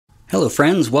Hello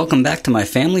friends, welcome back to my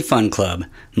Family Fun Club.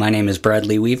 My name is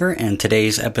Bradley Weaver and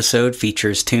today's episode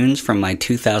features tunes from my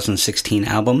 2016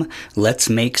 album, Let's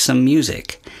Make Some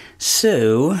Music.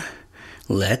 So,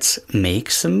 let's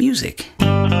make some music.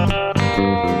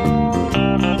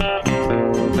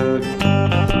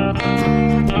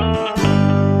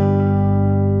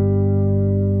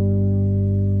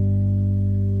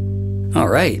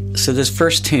 Alright, so this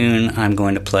first tune I'm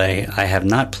going to play, I have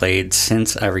not played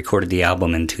since I recorded the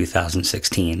album in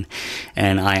 2016,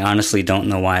 and I honestly don't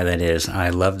know why that is. I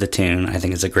love the tune, I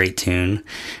think it's a great tune,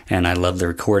 and I love the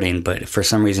recording, but for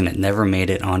some reason it never made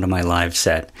it onto my live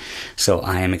set. So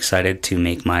I am excited to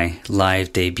make my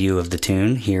live debut of the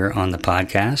tune here on the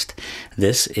podcast.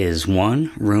 This is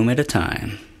One Room at a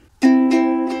Time.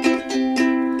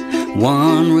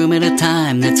 One room at a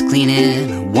time, let's clean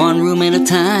it. One room at a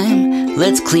time,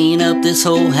 let's clean up this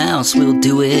whole house. We'll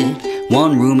do it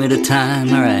one room at a time,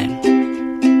 alright.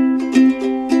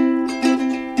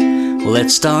 Well,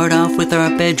 let's start off with our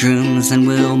bedrooms and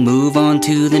we'll move on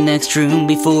to the next room.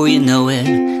 Before you know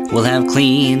it, we'll have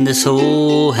cleaned this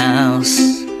whole house.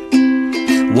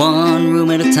 One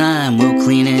room at a time, we'll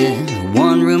clean it.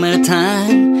 One room at a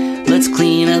time, let's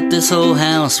clean up this whole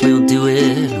house, we'll do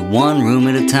it one room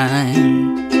at a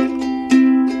time.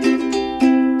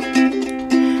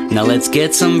 Now let's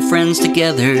get some friends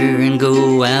together and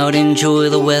go out, enjoy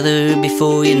the weather.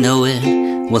 Before you know it,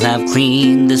 we'll have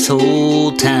cleaned this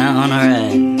whole town,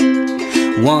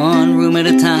 alright. One room at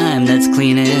a time, let's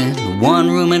clean it. One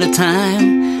room at a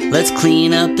time, let's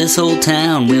clean up this whole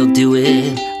town, we'll do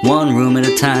it one room at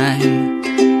a time.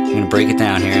 I'm gonna break it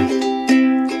down here.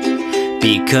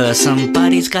 Because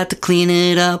somebody's got to clean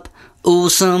it up. Oh,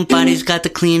 somebody's got to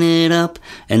clean it up.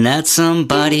 And that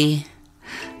somebody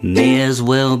may as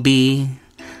well be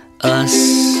us.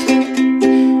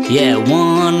 Yeah,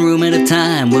 one room at a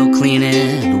time, we'll clean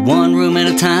it. One room at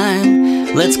a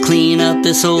time, let's clean up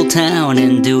this whole town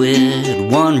and do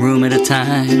it one room at a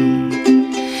time.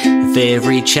 If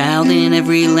every child in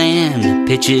every land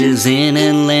pitches in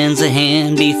and lends a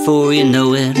hand, before you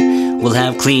know it, we'll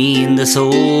have cleaned this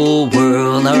whole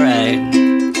world, alright.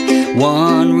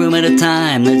 One room at a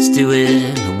time, let's do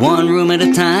it. One room at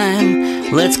a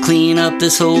time, let's clean up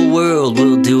this whole world.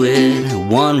 We'll do it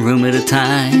one room at a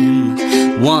time.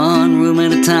 One room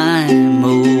at a time,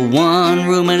 oh, one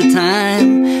room at a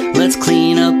time. Let's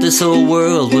clean up this whole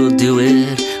world. We'll do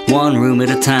it one room at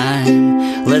a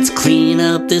time. Let's clean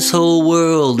up this whole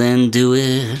world and do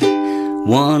it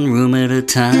one room at a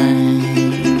time.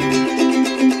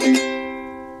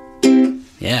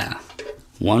 Yeah,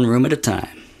 one room at a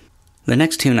time. The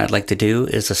next tune I'd like to do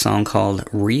is a song called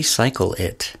Recycle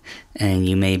It, and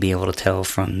you may be able to tell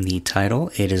from the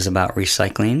title, it is about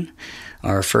recycling.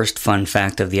 Our first fun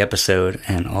fact of the episode,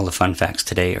 and all the fun facts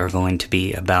today, are going to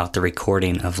be about the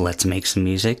recording of Let's Make Some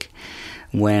Music.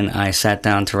 When I sat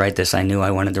down to write this, I knew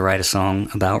I wanted to write a song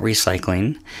about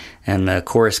recycling, and the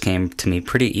chorus came to me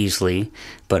pretty easily,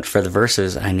 but for the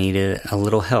verses I needed a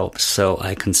little help, so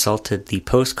I consulted the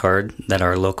postcard that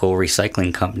our local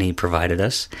recycling company provided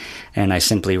us, and I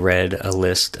simply read a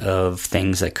list of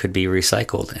things that could be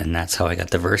recycled, and that's how I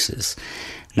got the verses.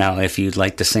 Now, if you'd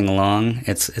like to sing along,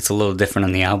 it's a little different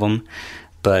on the album,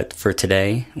 but for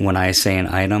today, when I say an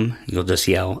item, you'll just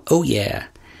yell, "Oh yeah!"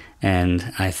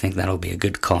 And I think that'll be a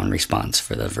good call and response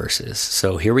for the verses.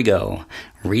 So here we go.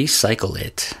 Recycle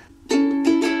it.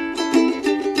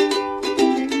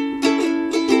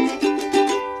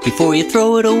 Before you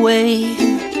throw it away,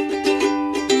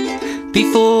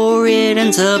 before it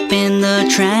ends up in the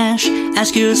trash,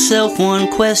 ask yourself one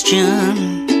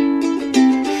question.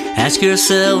 Ask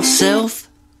yourself,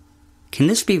 can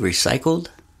this be recycled?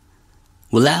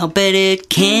 Well, I'll bet it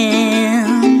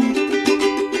can.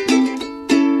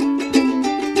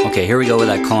 Okay, here we go with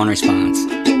that call and response.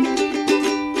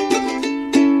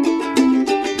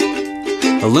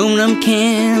 Aluminum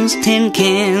cans, tin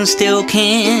cans, steel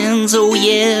cans, oh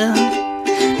yeah.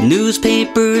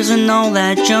 Newspapers and all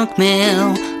that junk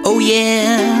mail, oh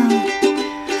yeah.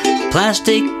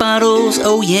 Plastic bottles,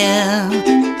 oh yeah.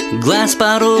 Glass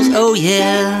bottles, oh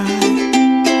yeah.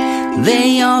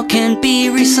 They all can be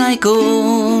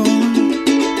recycled.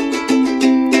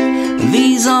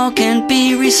 These all can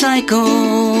be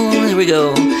recycled. Here we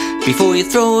go. Before you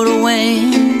throw it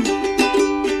away,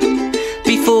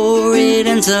 before it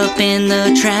ends up in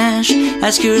the trash,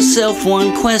 ask yourself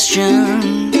one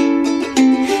question.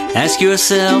 Ask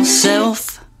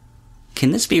yourself,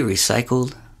 can this be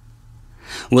recycled?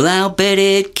 Well, I'll bet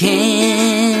it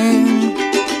can.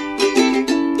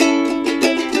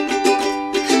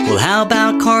 Well, how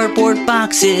about cardboard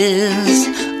boxes?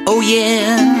 Oh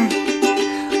yeah.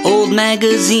 Old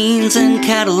magazines and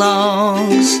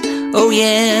catalogs, oh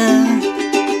yeah.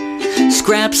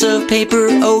 Scraps of paper,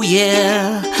 oh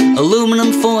yeah.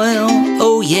 Aluminum foil,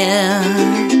 oh yeah.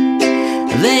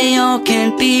 They all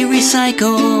can't be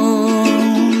recycled.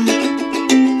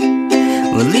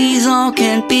 Well, these all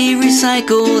can't be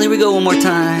recycled. Here we go one more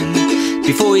time.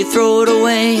 Before you throw it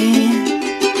away,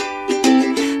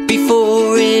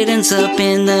 before it ends up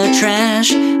in the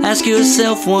trash, ask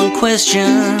yourself one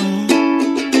question.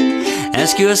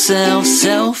 Ask yourself,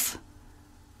 self,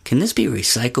 can this be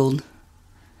recycled?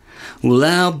 Well,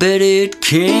 I'll bet it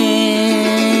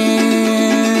can.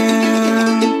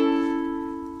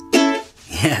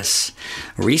 Yes,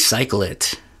 recycle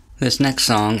it. This next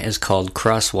song is called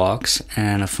Crosswalks,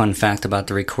 and a fun fact about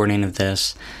the recording of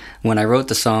this: when I wrote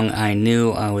the song, I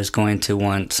knew I was going to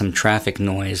want some traffic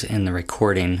noise in the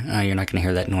recording. You're not going to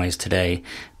hear that noise today,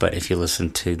 but if you listen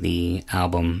to the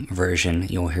album version,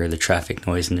 you'll hear the traffic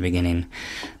noise in the beginning.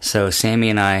 So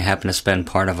Sammy and I happened to spend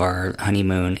part of our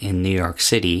honeymoon in New York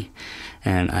City,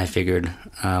 and I figured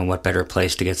what better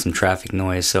place to get some traffic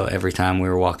noise. So every time we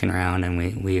were walking around and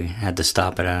we had to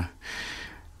stop at a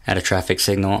traffic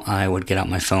signal, I would get out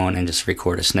my phone and just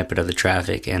record a snippet of the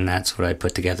traffic, and that's what I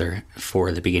put together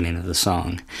for the beginning of the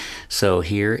song. So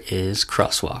here is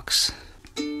Crosswalks.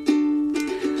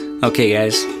 Okay,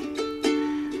 guys.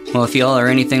 Well, if y'all are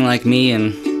anything like me,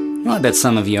 and well, I bet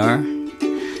some of you are,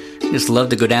 just love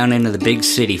to go down into the big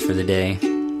city for the day.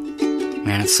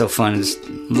 Man, it's so fun. Just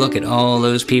look at all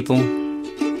those people,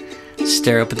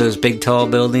 stare up at those big tall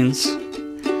buildings.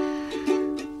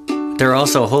 There are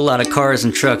also a whole lot of cars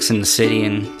and trucks in the city,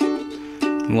 and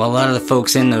well, a lot of the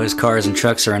folks in those cars and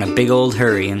trucks are in a big old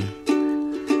hurry,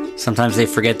 and sometimes they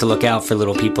forget to look out for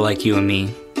little people like you and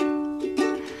me.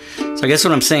 So I guess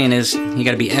what I'm saying is, you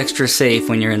gotta be extra safe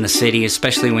when you're in the city,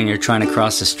 especially when you're trying to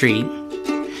cross the street.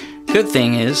 Good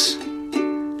thing is,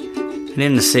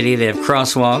 in the city they have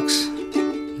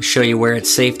crosswalks, show you where it's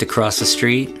safe to cross the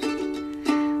street,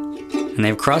 and they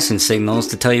have crossing signals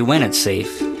to tell you when it's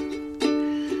safe.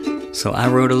 So I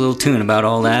wrote a little tune about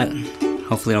all that.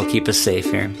 Hopefully it'll keep us safe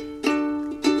here.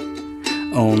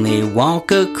 Only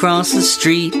walk across the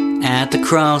street at the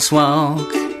crosswalk.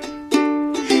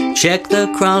 Check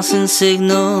the crossing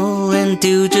signal and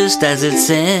do just as it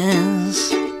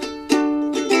says.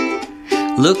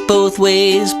 Look both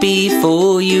ways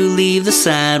before you leave the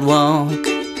sidewalk,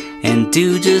 and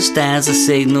do just as the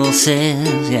signal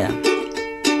says, yeah.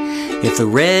 If the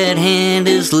red hand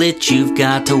is lit, you've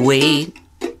got to wait.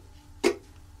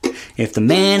 If the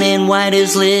man in white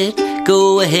is lit,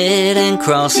 go ahead and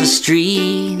cross the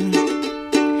street.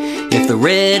 If the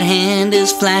red hand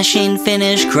is flashing,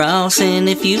 finish crossing.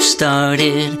 If you've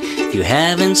started, if you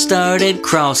haven't started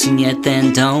crossing yet,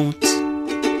 then don't.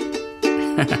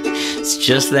 It's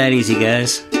just that easy,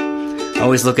 guys.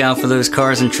 Always look out for those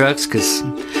cars and trucks, because,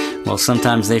 well,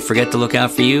 sometimes they forget to look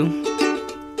out for you.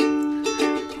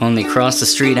 Only cross the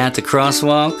street at the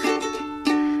crosswalk.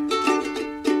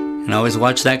 And always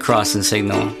watch that crossing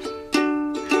signal.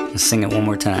 Let's sing it one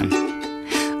more time.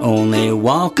 Only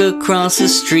walk across the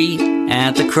street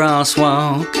at the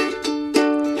crosswalk.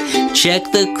 Check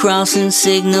the crossing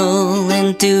signal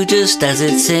and do just as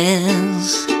it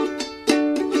says.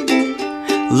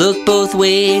 Look both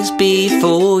ways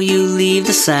before you leave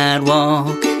the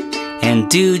sidewalk, and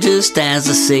do just as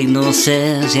the signal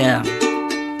says, yeah.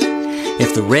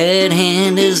 If the red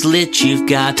hand is lit, you've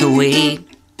got to wait.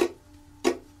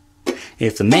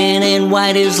 If the man in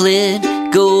white is lit,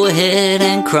 go ahead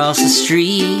and cross the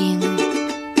street.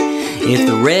 If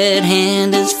the red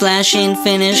hand is flashing,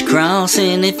 finish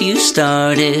crossing. If you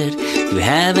started, if you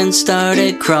haven't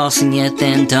started crossing yet,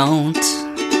 then don't.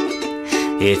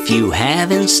 If you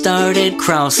haven't started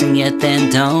crossing yet, then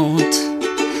don't.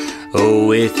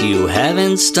 Oh, if you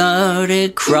haven't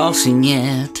started crossing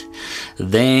yet,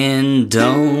 then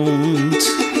don't.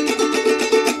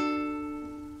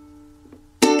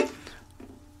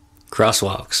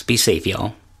 Crosswalks. Be safe,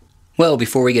 y'all. Well,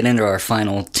 before we get into our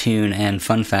final tune and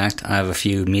fun fact, I have a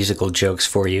few musical jokes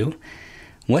for you.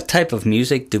 What type of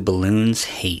music do balloons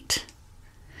hate?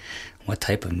 What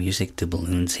type of music do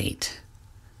balloons hate?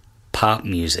 Pop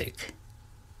music.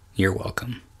 You're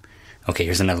welcome. Okay,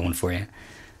 here's another one for you.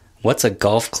 What's a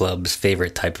golf club's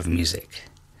favorite type of music?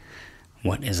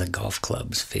 What is a golf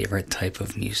club's favorite type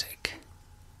of music?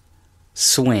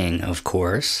 Swing, of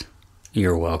course.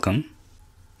 You're welcome.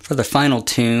 For the final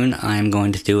tune, I'm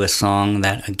going to do a song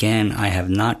that, again, I have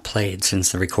not played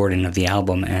since the recording of the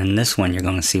album, and this one you're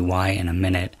going to see why in a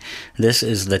minute. This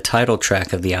is the title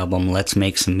track of the album, Let's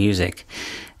Make Some Music,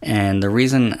 And the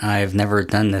reason I've never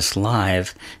done this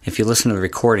live, if you listen to the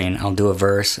recording, I'll do a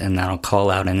verse and that'll call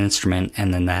out an instrument,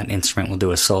 and then that instrument will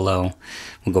do a solo.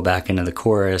 We'll go back into the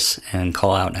chorus and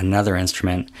call out another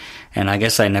instrument. And I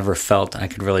guess I never felt I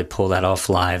could really pull that off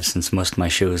live, since most of my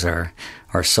shows are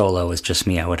solo. It's just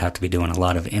me. I would have to be doing a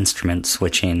lot of instrument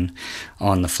switching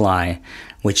on the fly,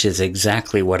 which is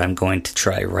exactly what I'm going to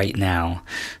try right now.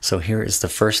 So here is the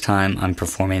first time I'm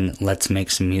performing Let's Make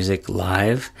Some Music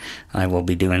live. I will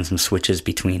be doing some switches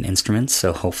between instruments,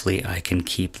 so hopefully I can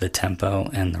keep the tempo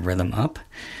and the rhythm up.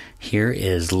 Here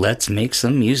is Let's Make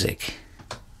Some Music.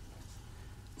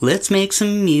 Let's make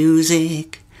some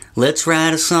music. Let's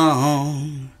write a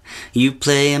song. You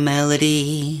play a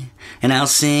melody and I'll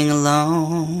sing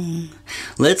along.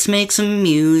 Let's make some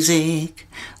music.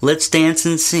 Let's dance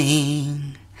and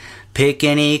sing. Pick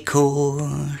any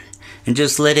chord and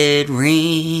just let it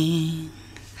ring.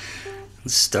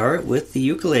 Let's start with the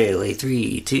ukulele.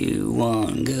 3, 2,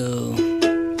 1, go.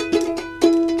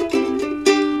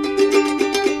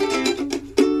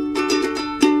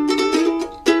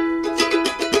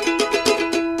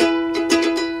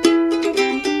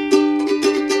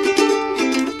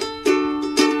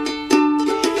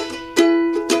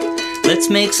 Let's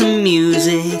make some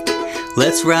music,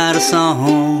 let's write a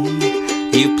song.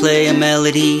 You play a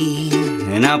melody,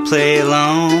 and I'll play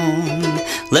along.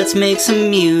 Let's make some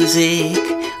music,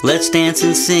 let's dance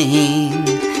and sing.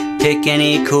 Pick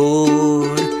any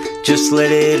chord, just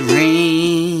let it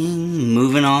ring.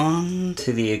 Moving on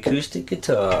to the acoustic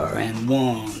guitar, and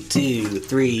 1, 2,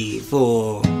 3,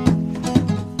 4.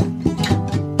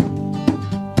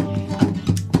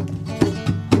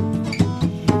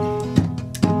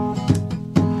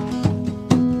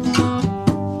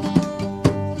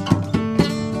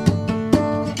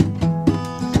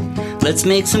 Let's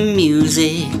make some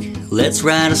music, let's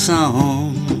write a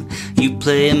song. You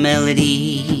play a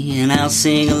melody and I'll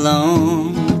sing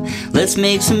along. Let's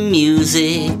make some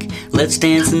music, let's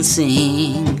dance and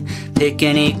sing. Pick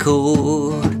any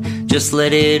chord, just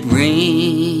let it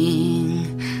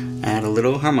ring. Add a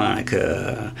little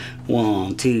harmonica.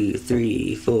 1, 2,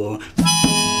 3, 4.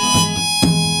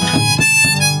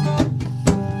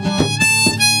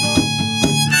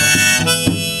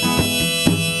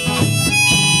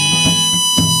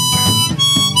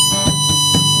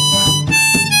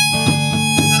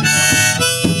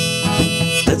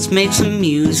 Let's make some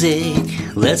music,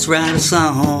 let's write a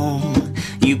song.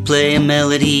 You play a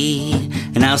melody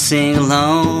and I'll sing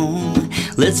along.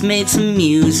 Let's make some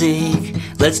music,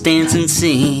 let's dance and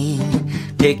sing.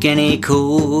 Pick any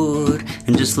chord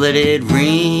and just let it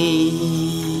ring.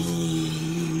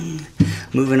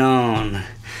 Moving on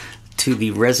to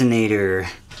the resonator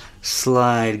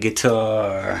slide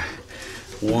guitar.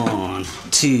 1,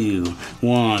 2,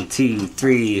 1, 2,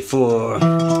 3, 4.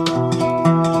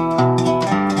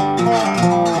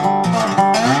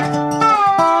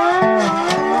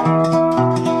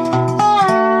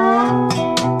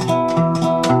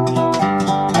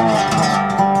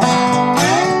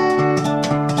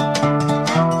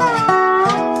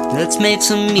 Let's make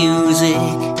some music,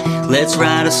 let's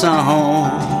write a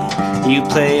song. You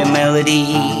play a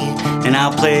melody and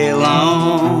I'll play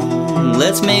along.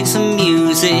 Let's make some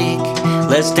music,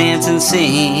 let's dance and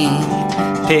sing.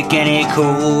 Pick any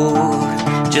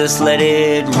chord, just let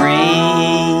it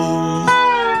ring.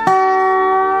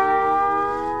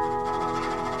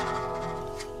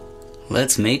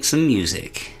 Let's make some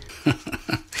music.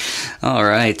 All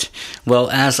right. Well,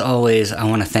 as always, I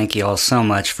want to thank you all so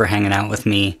much for hanging out with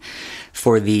me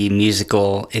for the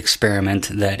musical experiment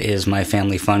that is my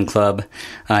Family Fun Club.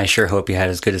 I sure hope you had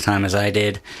as good a time as I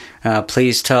did.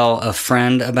 Please tell a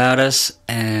friend about us,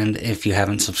 and if you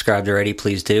haven't subscribed already,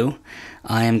 please do.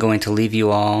 I am going to leave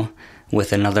you all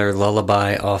with another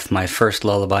lullaby off my first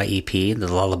lullaby EP, the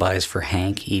Lullabies for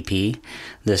Hank EP.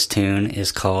 This tune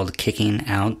is called Kicking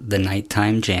Out the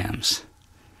Nighttime Jams.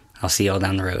 I'll see y'all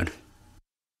down the road.